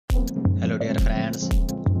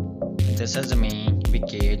This is me,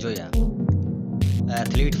 VK Joya,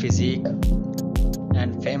 athlete physique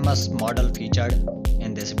and famous model featured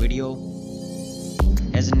in this video.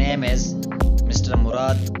 His name is Mr.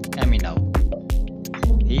 Murad Eminov.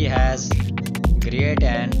 He has great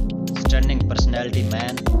and stunning personality,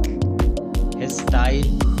 man. His style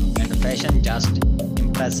and fashion just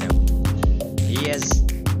impressive. He is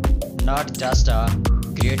not just a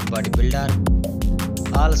great bodybuilder,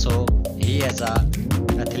 also he is a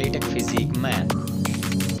athletic physique man.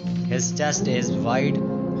 His chest is wide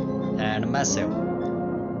and massive.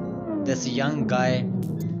 This young guy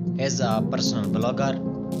is a personal blogger.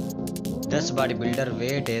 This bodybuilder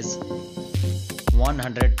weight is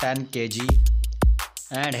 110 kg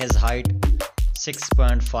and his height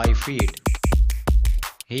 6.5 feet.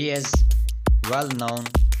 He is well known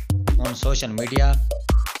on social media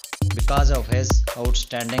because of his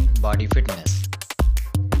outstanding body fitness.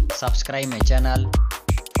 Subscribe my channel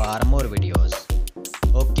for more videos.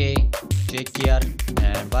 Okay, take care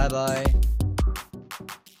and bye bye.